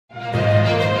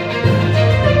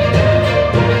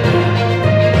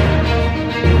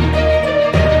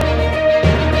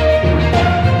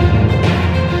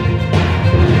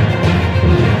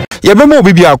Yabemo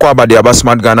bibi akwa abade aba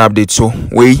smart Ghana update so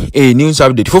we news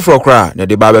update for kra na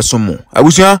de ba be somo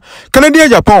abusua Canada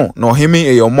Agyapong no hemi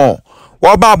eyomo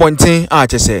wa ba abonten a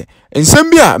chese nsem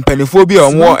bia mpanifo bi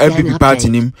onwo NPP party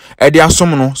nim e de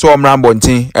asom no so omra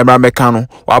abonten emra meka no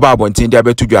wa ba abonten de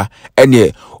abetudwa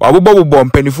ene wabobobbo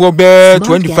mpanifo be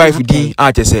 25 din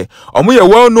a chese omo ye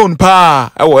well known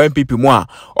pa e wo NPP mu a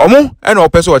omo e na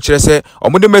opese o kire se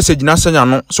omo de message na sanya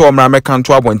no so omra meka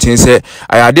nto abonten se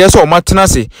ayade se omo tena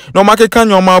se no makeka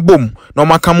nyoma bom no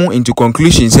makamu into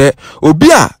conclusion se obi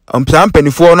a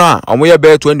mpanifo no a omo ye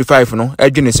be 25 no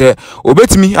edwene se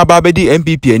obetimi ababedi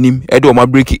NPP anim e de omo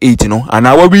break 8 no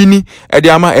ana wawini e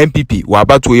de ama NPP wa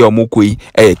abato ye omo koi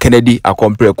Kennedy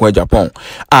akompre ko Agyapong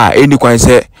eni kwan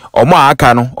se omo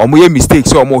aka no omo ye mistake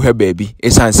se omo hwe baabi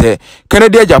esan se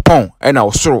Kennedy Agyapong e na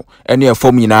osoro ene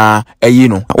efom nyina eyi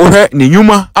no wo hwe ne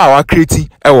nyuma wa create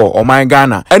ewo oman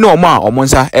Ghana ene omo a omo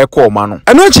nsa ekọ oma no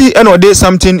eno chi ene ode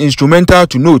something instrumental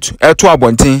to note eto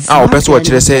abonten opese wo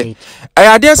kire se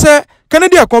ayade se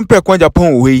Kennedy akompre ko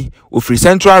Agyapong ohi ofri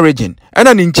central region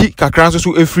ena ninchi kakran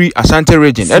so efri Ashanti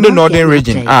region eno northern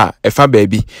region efa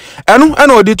baabi eno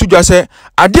ena ode tudwa se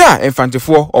ade a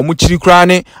infantefo omo chiri kra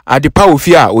ne ade pa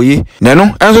ofi a oyi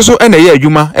neno enso so ena ye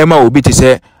adwuma ema obi ti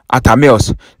se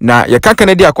Atamios na yeka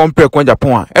Kennedy akompre ko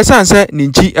Agyapong a esan se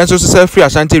ninchi enso so se free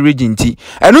Ashanti region ti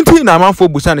eno ti na amanfo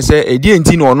busa ne se edi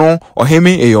enti no ono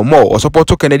ohemi eyomo o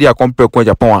support Kennedy akompre ko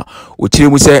Agyapong a o chire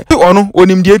mu se ono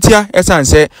onim die tia esan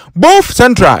se both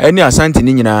central eni Ashanti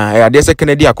ni nyina ya de se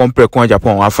Kennedy akompre ko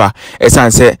Agyapong afa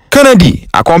esan se Kennedy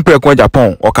akompre ko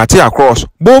Agyapong o kate across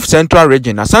both central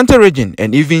region Ashanti region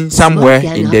and even somewhere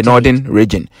in the northern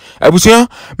region abusia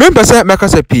mempese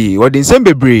mekase pi wodi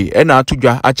nsembebre ena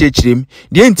atudwa chirem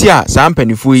die ntia sa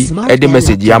mpanifo yi e de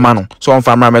message yama no so on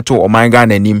famra meto oman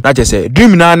Ghana nim na chese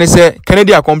dream na ne se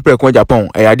Kennedy akompre ko Agyapong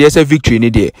e ade se victory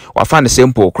ni de wa fa ne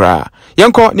simple kra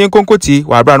yenko ne nkonkoti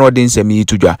wa bra no de nsem yi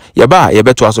tudwa ye ba ye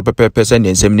beto aso pepepe se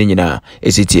ne nsem ni nyina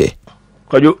esitie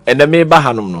kwajo eneme ba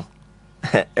hanom no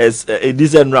es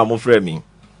edisen ra mo frɛ mi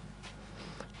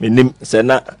nim se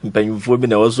na mpanifo bi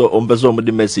na wo so ompeso mo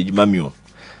de message mamio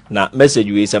na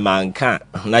message we se manka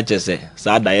na chese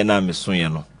sa daye na mesoye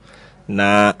no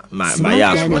na ma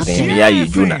ya so me ya ye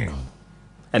juna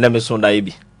ena meson daye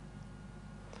bi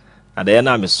adaye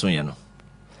na mesoye no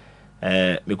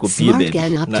me kopie be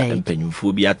na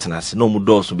mpanyumfo bi atenase na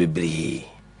omudoso bebre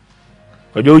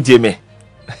ojo utie me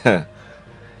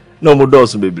na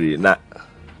omudoso bebre na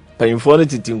mpanyumfo no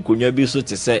titi nkonya bi so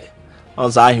te se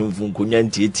onza ahemfu nkonya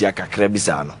ntiatia kakra bi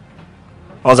sa no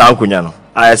onza nkonya no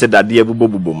I said that dear bubo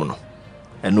no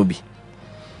eno bi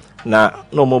na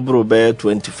no mo bro be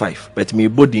 25 but me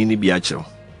body ni bi a kire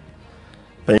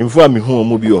panfo a me hu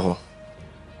mo bi ho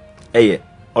eye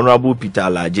honorable Peter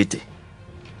Alajete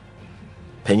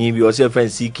panyi bi o se fan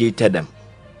CK Tedem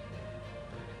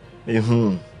me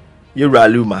hu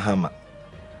Yeralu Mahama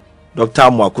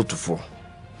Dr. Mwakutufo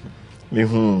me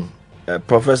hu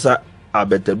Professor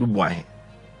Abetadu Bwahe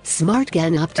Smart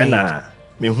Ghana update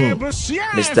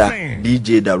Mr.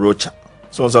 DJ Darocha.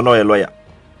 So no a lawyer.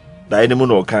 Da any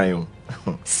no kan you.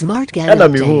 Smart Ghana.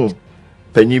 And me who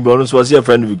Penny Bonus was your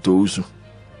friend Victor Usu.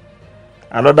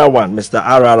 Another one, Mr.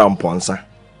 R.R. Amponsa.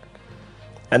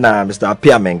 And Mr.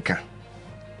 Piamenka.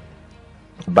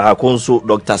 Bakonso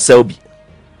Dr. Selby.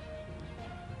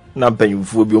 Na Penny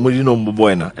fu bi omo di no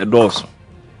boy na e doso.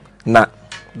 Na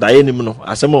da any no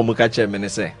asema omo ka che me ne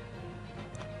say.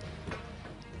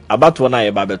 About one I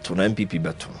beto na NPP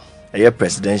beto a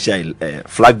presidential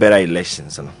flag bearer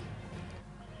elections no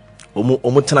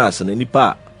omo tena na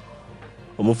nipa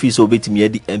omo fi so betimi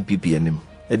edi NPP anim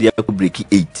edi akọ break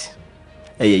 8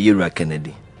 Yera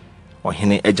Kennedy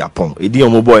ohene Agyapong edi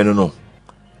omo boy no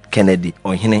Kennedy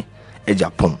ohene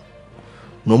Agyapong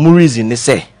no mu reason ne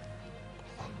say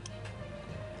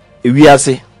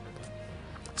ewiase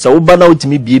sa wo ba na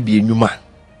utimi biebie nyuma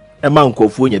e ma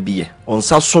nkofo nya biye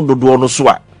onsa so dodo no so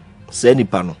a se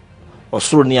nipa no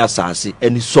osoro ni asase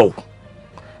ani so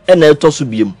ena etoso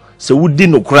biem se wudi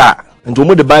nokra nti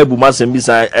omo de bible ma sem bi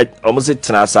sa omo se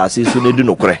tena asase so na di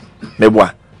nokre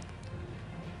meboa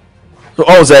so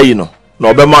all say you know na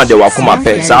obema de wakoma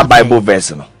pe sa bible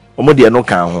verse no omo de no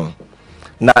kan ho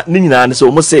na ni nyina ne se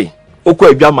omo say okọ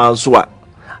adwama nso a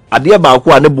ade ba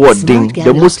ko a ne bo odin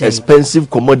the most expensive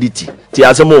commodity ti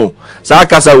asemo sa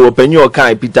kasa wo panyi o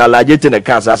kan Peter Alajete ne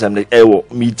kan sa asem ewo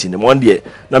meeting mo de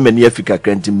na mani Africa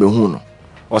kranti mehu no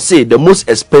o say the most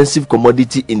expensive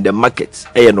commodity in the market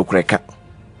no kreka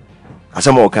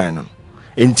asemo o kan no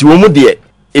enti wo mu de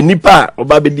enipa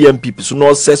oba be di NPP so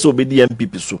no se so be di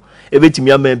NPP so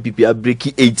ebetimi ama NPP a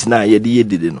break 8 na ye de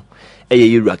yedede no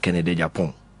Yera Kennedy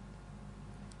Agyapong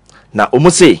na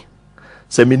omo say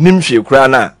se me nim hwe kra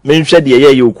na me nhwe de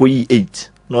ye okoyi 8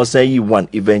 no say yi 1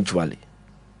 eventually.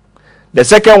 The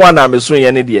second one I'm so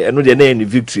ye ne de eno de na any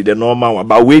victory the normal one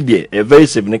but we de a very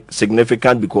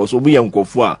significant because obu ye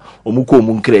nkofo a omuko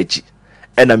omu nkrachi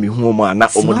ena me hu mu ana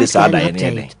omu de sa da ye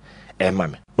ne ma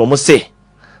me omu se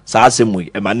sa asemu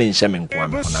e ma ne nhye me nko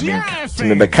am na me nka ti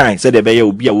me be kan se de be ye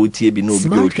obi a wotie bi na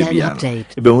obi o twa bi an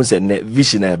e be hu se ne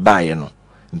vision e ba ye no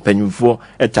mpanyimfo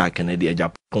eta Kennedy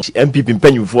Agyapong NPP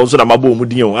mpanyimfo so na mabo omu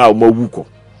din a omu awuko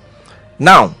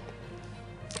now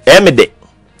emede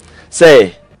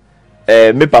say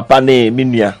me papa ne me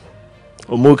nua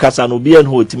omu kasa no bi en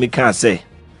ho timi kan say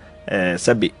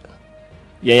sabe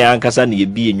yen ankasa na ye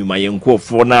bi enwuma yen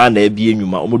nkofo na bi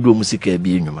enwuma omu do omu sika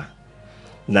bi enwuma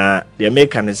na the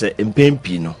American is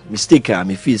mpempi no mistake a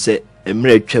me feel say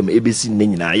emre atwam ebesi ne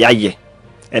nyina yaye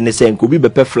ene say nkobi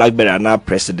bepe flag bearer na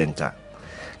president a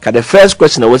ka the first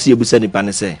question I was ebusa nipa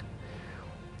ne say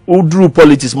udru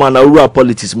politics man na uru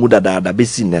politics mu dada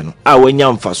besi ne no a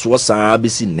wanya mfaso saa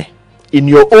besi ne in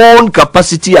your own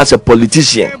capacity as a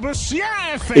politician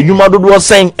enwuma dodo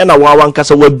sen na wawan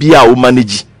kasa wa bia wo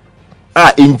manage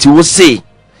a enti wo say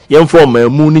yemfo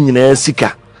mamu ni nyina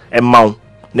sika emaw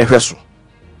ne hweso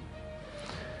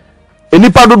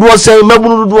enipa dodo sen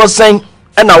mabunu dodo sen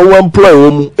na wo employ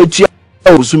wo mu etua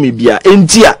wo sumi bia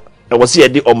enti a e wo say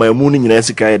de omamu ni nyina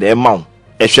sika de emaw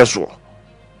ehweso.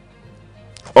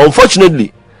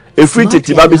 Unfortunately if we take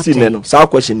tiba besi ne no sa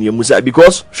question ye musa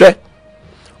because hwe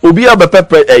obi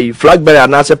abepe a flag bearer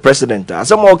and as a president as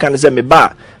some can say me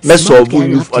ba me solve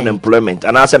youth unemployment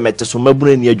and as a meteso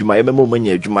mabunu ni adwuma ye memo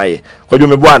manya adwuma ye kwadwo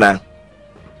me bo ana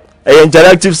a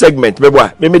interactive segment me bo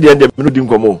a me de me no di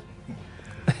nkomo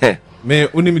me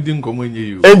uni me di nkomo nye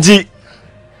you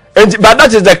and but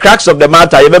that is the crux of the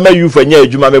matter ye be me youth anya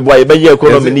adwuma me bo a ye be ye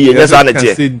economy ni ye nyesa na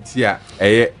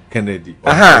tie Kennedy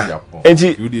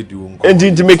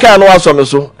enti me kan no aso me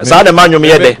so sa de manwom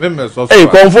ye de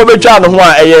konfo betwa no ho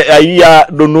a ayiya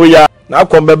dono ya na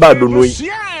akombe ba dono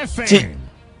yi ti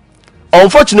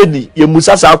unfortunately ye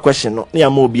musa sa question no na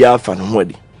ma obi afa no ho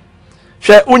adi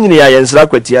hwe unyini ya yensra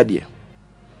kwati ade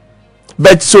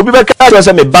but so bi be ka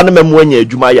say me ba no memu anya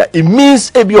adwuma ya it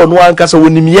means ebi ono ankasa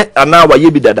wonimye ana wa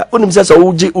ye bi dada onim say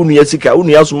woje unu ya sika unu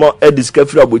ya somo ediska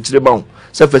fira bochire ba ho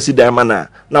say fasi dan ma na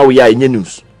wo ya enye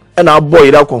news and our boy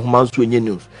that come to any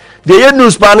news. The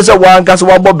news pan say one cast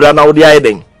one bob na wo dey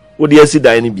den. Wo dey si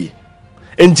dan ni bi.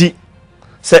 Enti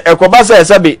say ekoba say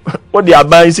sabe wo dey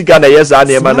aban sika na yes na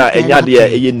e ma na enya de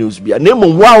eye news bi. Na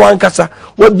emu one kasa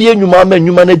wo bi enwuma ma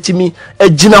enwuma na timi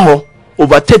agina ho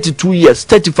over 32 years,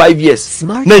 35 years.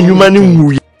 Na enwuma ni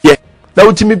nwu ye. Na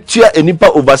wo timi tua enipa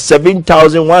over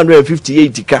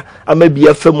 7,158 ka ama bi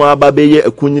afemu aba be ye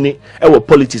akunyini e wo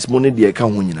politics mo ne de ka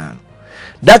ho nyina.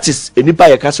 That is enipa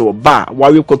ye kase wo ba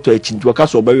wawe koto achinti wo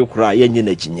kase wo ba we kura ye nye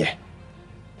na chinye.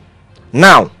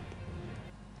 Now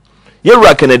ye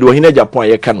rura Kennedy wo hina Japan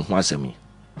ye ka no ho asemi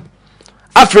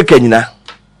Africa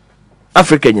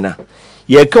nyina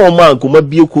ye ka o man kuma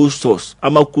bie cold stores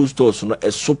ama cold stores no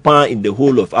a super in the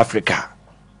whole of Africa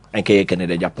and ke ye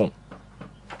Kennedy Japan.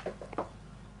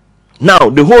 Now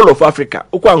the whole of Africa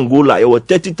okwa Angola ye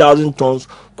 30,000 tons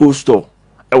cold store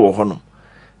e wo hono.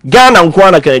 Ghana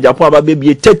nkwana Kennedy Japan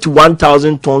ababie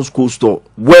 31,000 tons cold store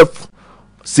worth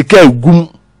sika egum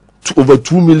to over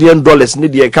 $2 million ne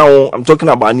de ka I'm talking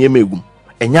about ne emegum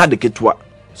enya de ketwa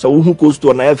so wo hu cold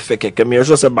store na efe keke me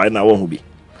so se bai na wo hu bi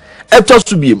eto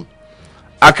subiem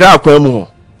akra akwa mu ho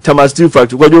Tama Steel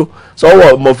Factory kwadwo so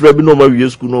wo mofra bi no ma wie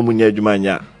school no mu nya adwuma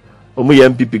nya omu ye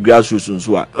NPP grassroots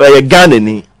nso a ye Ghana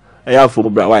ni ya for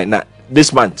bra why na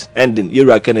this month ending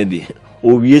Yura Kennedy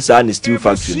o wie sa ni Steel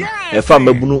Factory e fa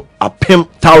mabunu apem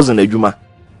 1,000 adwuma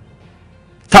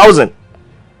 1,000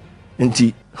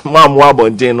 nti mamu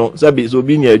abonten no sabi so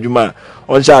bi nya adwuma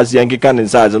on sha ase yankeka ne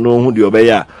size no hu de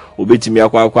obeya a obetimi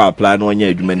akwa apply no nya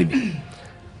adwuma ne bi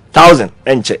 1,000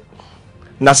 enche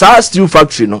na sa Steel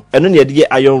Factory no eno ne de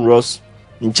iron rods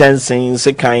nchensen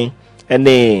sekan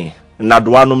ene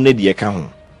nadoanom ne de ka ho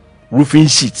roofing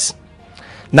sheets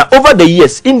na over the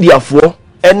years India for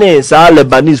ene sa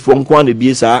Lebanese for nko na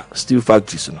bi sa Steel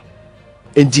Factories no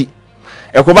enti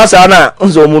ekoba sa na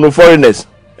nzo mu no foreigners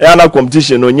na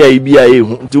competition onya ibia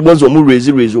ehu nti ubonzo mu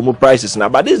raise mu prices na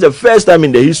but this is the first time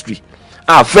in the history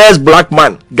first black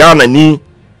man Ghana ni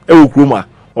ewukruma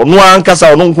onu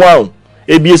ankasa onu nko ahụ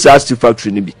ebie sa Steel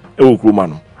Factory ni bi ewukruma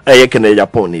no eye Kennedy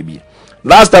Japan na bi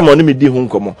last time oni mi di hu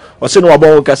nkomo o se no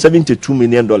wabon ka $72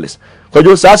 million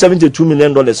kwajo sa $72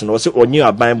 million no o se onye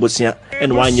aban bosia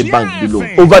ene wanye bank below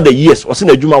over the years o se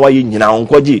na adwuma waye nyina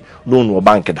onkoji loan no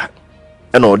bank da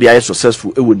ene o dey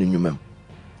successful ewo ni nwumam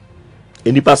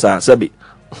eni pasa sabi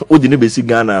odi ne besi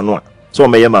Ghana no a so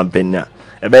me yema mpenya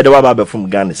e be de wa ba from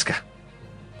Ghana ska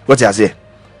what you say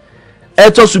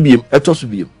eto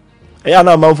subiem ya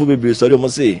na manfo bebre so de mo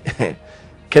say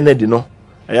Kennedy no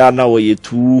ya na wo ye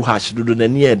too hash dodo na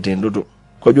ni eden dodo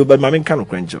kwadwo ba ma menka no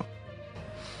kwanjo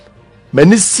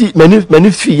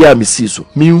mani fi ya mi si so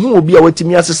mi hu obi a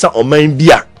watimi asesa oman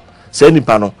bia se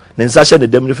nipa no ne nsa hye ne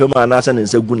dem ne fam ana asa ne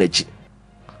nsa gu nachi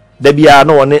da bia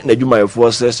na wone na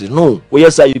dwumayefo stress no we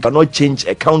yes you cannot change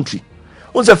a country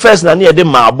once first na ne de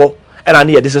maabo na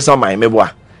ne de sesa man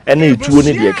meboa ene etuo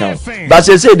ne de account but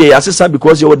say they asesa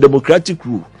because you democratic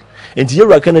rule and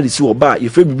you Kennedy si oba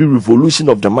if it be revolution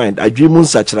of the mind adwemu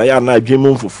nsachira ya na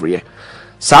adwemu mfofore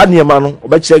saa ne ma no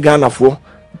obekye Ghanafo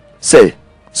say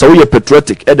so we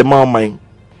patriotic at the man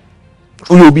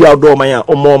we will be outdoor man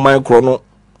or more man chrono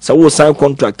so we sign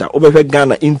contractor over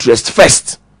Ghana interest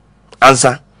first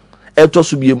answer eto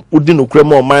so be udi no kra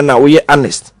more man na we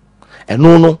honest and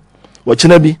no what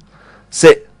bi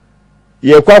say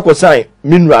ye kwa sign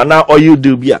minra na oil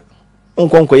deal bia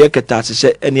onkonko ye keta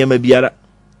hye enema biara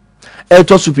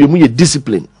eto so be mu ye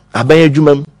discipline aban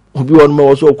adwuma obi won ma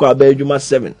wo so kwa aban adwuma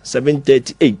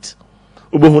 7:38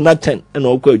 ubohu na 10 na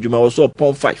okwa adwuma wo so upon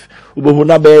 5 ubohu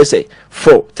na be say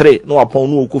 4 3 no upon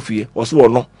no okofie wo so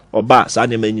no oba sa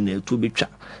na manyi na etu betwa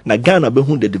na Ghana be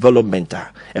hu the development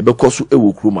a ebe koso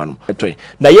ewo kruma no etoy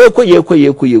na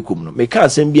yekom no me ka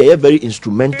asem bia ye very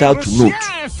instrumental to note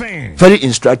very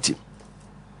instructive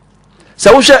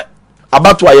so wo hwe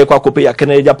abato ayekwa kope ya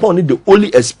Kennedy Agyapong ni the only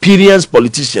experienced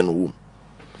politician who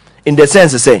in the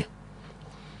sense say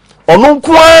ono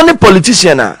kwa ni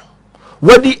politician a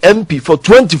wadi MP for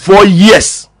 24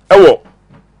 years ewo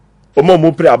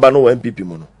omo pre aba no NPP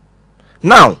mu no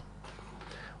now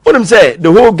onim say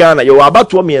the whole Ghana you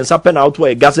abato me ensa pen out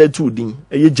where gazette 2 din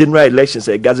e general elections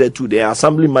e gazette 2 the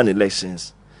assemblyman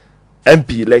elections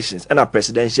MP elections and a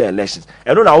presidential elections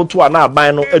e no na auto na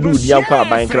aban no edu di akwa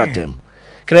aban kratem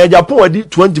Kennedy Agyapong wadi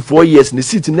 24 years ni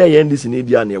seat na ye ndisi ni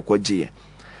dia na ekwaje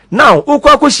now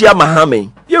ukwa akohia Mahama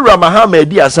yewura Mahama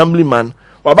di assemblyman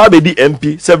waba be di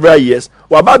MP several years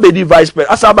waba be di vice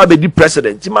president asaba be di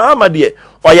president Mahama de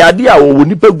oyade a wo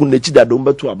nipa gu na chi dado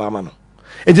mbeto abama no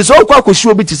enti so kwa koshi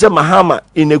obi ti se Mahama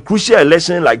in a crucial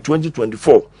election like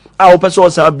 2024 a person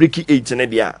osa break 8 ne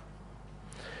dia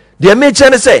de me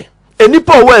chene say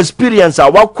enipa wo experience a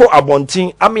wako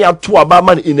abontin ame ato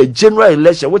abama in a general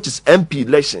election which is MP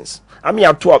elections ame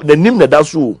ato the nim na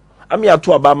daso ame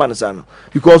ato abama no sana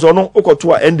because ono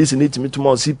okoto a NDC ni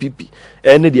timitomo CPP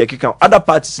ene de keka other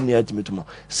parties ni timitomo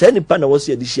say nipa na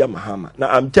wose adishia Mahama now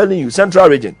I'm telling you central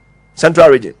region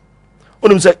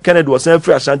onum say Kennedy was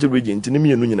free Ashanti region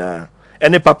tinimi enu nyina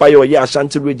ene papa ye oye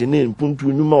Ashanti region ni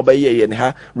mpuntu nyuma obaye ye ne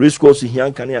ha race course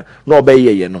hianka ne na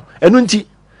obaye ye no enu nti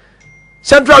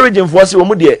central region for say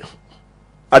omu de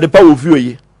adepa wo fi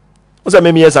oyi o say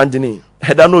me Ashanti ni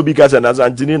heda no obi ka say na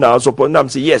Ashanti ni na support nam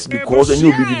say yes because enu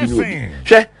obi bi ni obi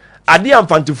hwe ade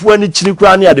amfantefu ani chiri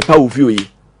kura ne adepa wo fi oyi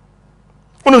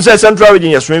onum say central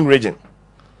region ye swing region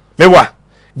mewa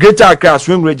greater Accra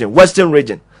swing region western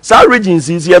region sa regions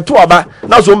is ye to aba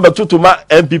na so mbetutu ma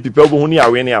NPP pe obo hu ni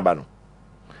awe ni aba no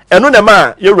eno na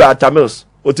ma yewura Tamils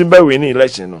otimba we ni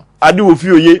election no ade wo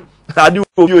fi oye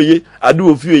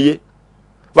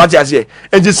what you say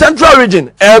in the central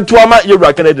region to ama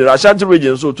yewura Kennedy Ashanti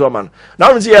region so to ama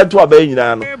na we say to aba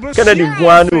nyina no Kennedy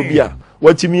nkoa na obi a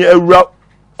watimi awura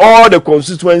all the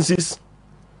constituencies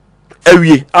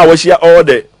awie a wo share all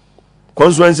the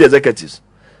constituency executives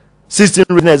 16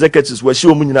 region executives were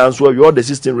show munyina nso all the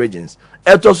 16 regions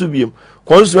eto so biem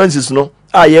constituencies no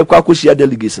ye kwa koshia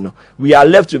delegates no we are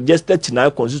left with just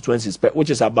 39 constituencies which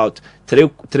is about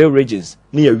three regions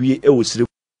ni awie e wo sire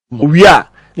wi a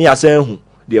ni asan hu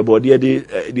de body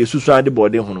de susuan de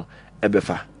body hu no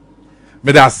ebefa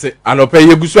me da se anope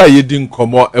yegusu ayedi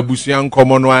nkomo abusuan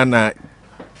nkomo no ana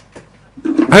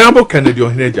Agyapong Kennedy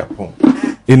Agyapong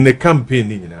in the campaign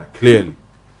nyina clearly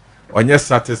onye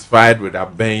satisfied with a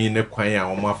ben ne kwan a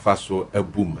omo afa so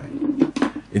abuma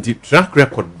inti track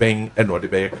record ben and what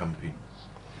the campaign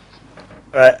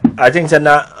I think that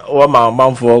na o ma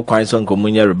man for kwan so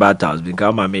nkomunya rebattles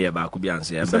because ma me ba ku bi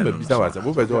anse e ben no was a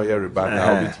move to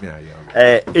rebuttal with me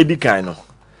edi kan no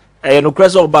no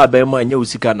kreso ba ben ma anya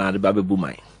usika na de ba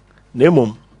bebuman na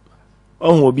emom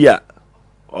ohun obi a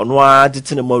ono a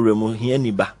titine mo remu hia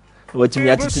ni ba watimi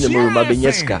atitine mo remu ba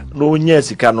benya sika no nya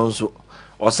sika no nso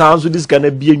Osanso this gonna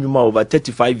be a over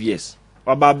 35 years.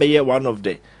 Obabe one of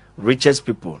the richest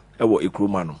people ewo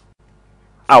Ekroma no.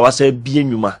 Our say be a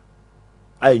nyuma.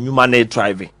 I nyuma na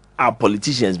driving. Our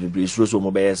politicians be so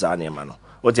mo be sa na no.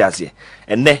 What you say?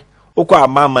 And ne okwa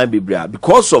amama be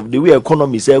because of the way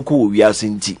economy say ko we are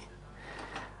sinti.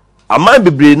 Amman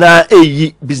bebre na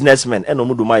eyi businessmen and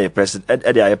omudu ma ye president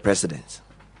e president.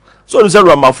 So nse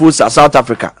Ramaphosa South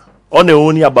Africa on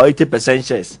only about 80%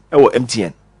 shares e wo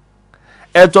MTN.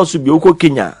 E to so bi oko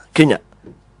Kenya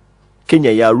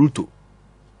ya Ruto.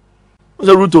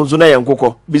 So Ruto nso na ye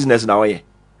nkokọ business na we.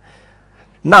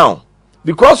 Now,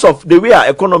 because of the way our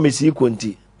economy is equal,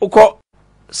 oko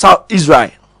South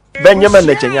Israel Benjamin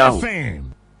Netanyahu.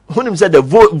 When him said the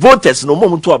voters no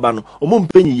mum to abano, mum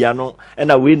penny yano,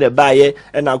 and I win a buyer,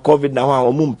 and I COVID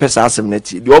now, mum pesa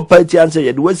asemneti. The party answer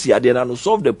you do see, I didn't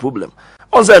solve the problem.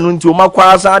 Also, into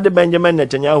Makwasa, the Benjamin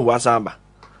Netanyahu was amba.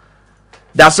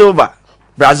 Da Silva,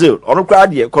 Brazil, on a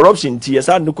crowd here, corruption, tears,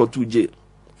 and no to jail.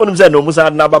 When him said no Musa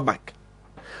never back.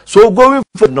 So going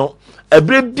for no, a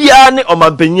brave biane or my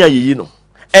penya, you know,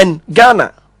 and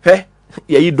Ghana, hey,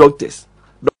 ye doctors,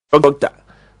 doctor.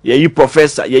 Ye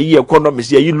professor, ye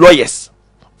economist, ye lawyers.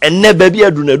 And never be a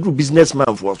do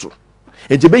businessman for so.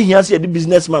 And to be here, see the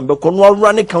businessman, but can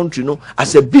run a country no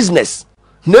as a business.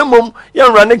 No mum, you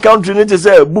run a country, need to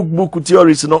say book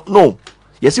theories, no.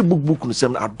 Yes, a book no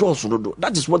some adults no do.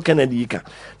 That is what Kennedy can.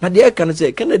 Now the can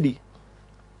say Kennedy.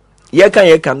 Ye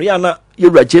can na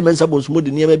you are German sabons more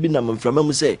than never been a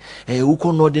from say, who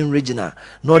call northern region,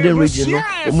 no,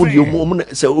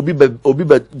 say Obi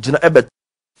Jana Ebert.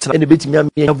 And the bit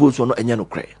me votes on no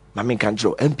cray. Mammy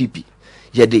control NPP.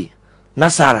 Yede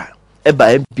Nasara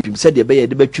Eba MPP said the bay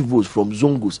the better votes from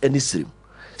Zungus and Srim.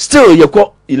 Still, your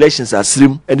court elections are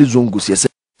Srim and the Zungus. Yes,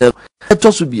 let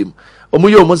us be him.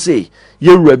 Omuyo must say,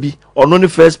 you Rabbi, or only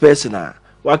first person.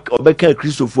 What Obeka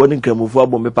Christopher and Cremofo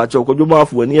bomb a patch of Koduma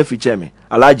for near feature me.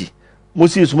 Alaji.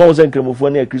 Musi small and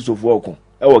Cremofo near Christopher.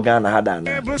 Our Ghana had an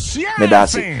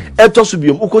Medasi. Etos be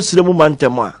Uko Sremu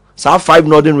Mantema. Sa 5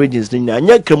 northern regions ni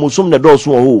anya kremosum na do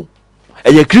so ho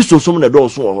eye kristosum na do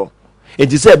so ho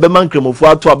enti se be man kremofo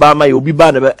ato aba ma ye obi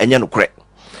ba na be anya no kre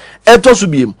eto so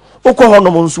biem ukọ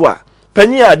honom nso a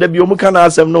panyi a da bi omu kana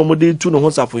asem na omu de tu no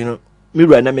ho safo hino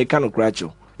miru na me ka no kra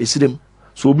cho esirem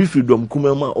so obi freedom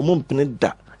kumam a omu mpene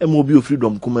da ema obi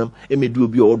freedom kumam emedu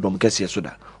obi odom kese so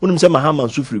da onim se mahama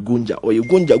nso free gonja oye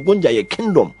gonja ye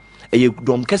kingdom eye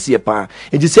dom kese pa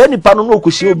enti se nipa no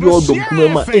okohie obi odom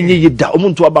kumama enye yida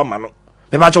omuntu aba ma no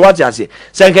me ma cho what ase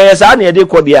senka yesa na ye de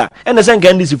kode a ene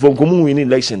senka ndisi for nkomu win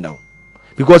election down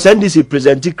because NDC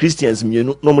present Christians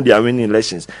mienu no mo dey winning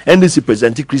elections NDC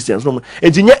present Christians no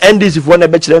enti nye NDC for na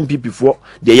be kire MPP for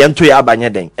de ye nto ya abanye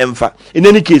den emfa in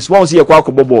any case one see ye kwa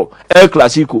akobobo El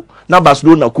Clasico na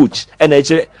Barcelona coach ene e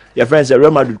kire your friends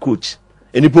Real Madrid coach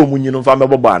enipo munyi no fa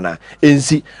mebobo ana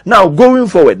ensi now going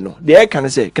forward no the can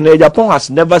say Agyapong has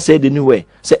never said anywhere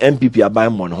say MPP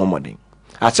aban mon homodin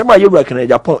asema yewura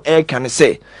Agyapong can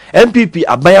say MPP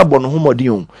aban abon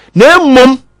homodin na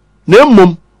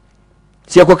mmom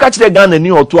si ekoka kire Ghana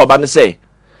ni oto aba ne say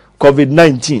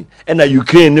COVID-19 and na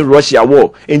Ukraine ni Russia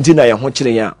war enti na ye ho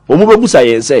kire ya omu bebusa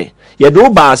ye say ye do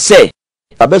ba say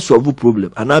abesolve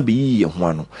problem ana be yi ye ho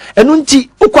ano enu nti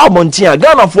okwa abonten a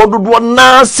Ghana fo dodo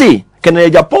na say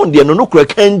Agyapong de no kura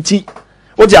kanti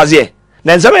what is here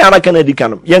na nzama ya na Kennedy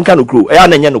kan yen kan kro e ya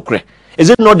na nya no kura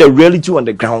is it not the reality on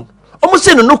the ground almost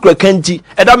say no kura kanti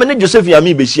e da me ne Joseph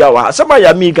Yami be hia wa asama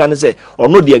Yami kan say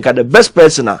ono de ka the best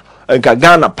person nka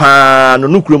Ghana pa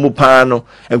no kura mu pa no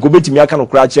enko betimi aka no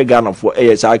kura che Ghana for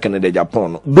sa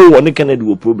Agyapong no do one Kennedy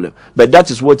wo problem but that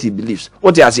is what he believes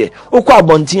what is here okwa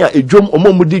abonten a edwom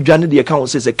omomudi dwane de ka won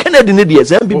say Kennedy ne de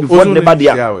MPP before never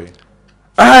there.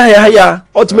 Yeah,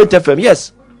 Ultimate FM,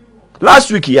 yes.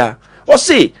 Last week, yeah. Or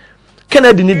say,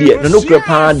 Kennedy need it, no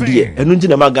crap, dear, and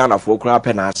until the Ghana for crap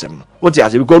and asem. What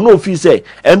is it? Because no fee say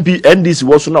NDC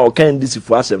was now or can this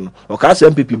for asem or cast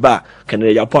MPP bar,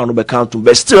 Agyapong no be count,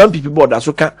 but still MPP board that's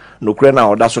okay, no crana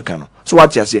or that's okay. So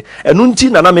what you say? And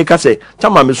until Nana make us say,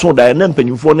 Tama me so that and then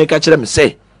penny for catch them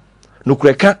say. No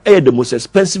creka the most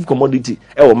expensive commodity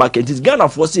our market is Ghana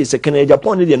for say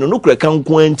Agyapong need no creka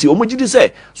nkwenti omujidi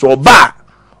say so ba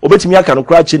obetimi aka no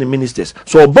kra che ministers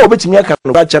so oba obetimi aka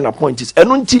no kra che na appointees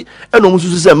eno nti eno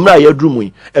mususu se mra ya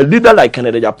drumu a leader like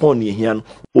Agyapong ne hia no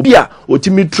obi a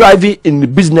otimi thriving in the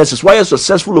businesses why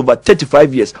successful over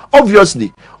 35 years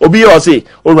obviously obi o say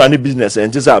o run business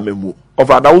and say amemu of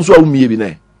ada wo so awumie bi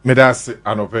na me da se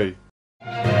anopei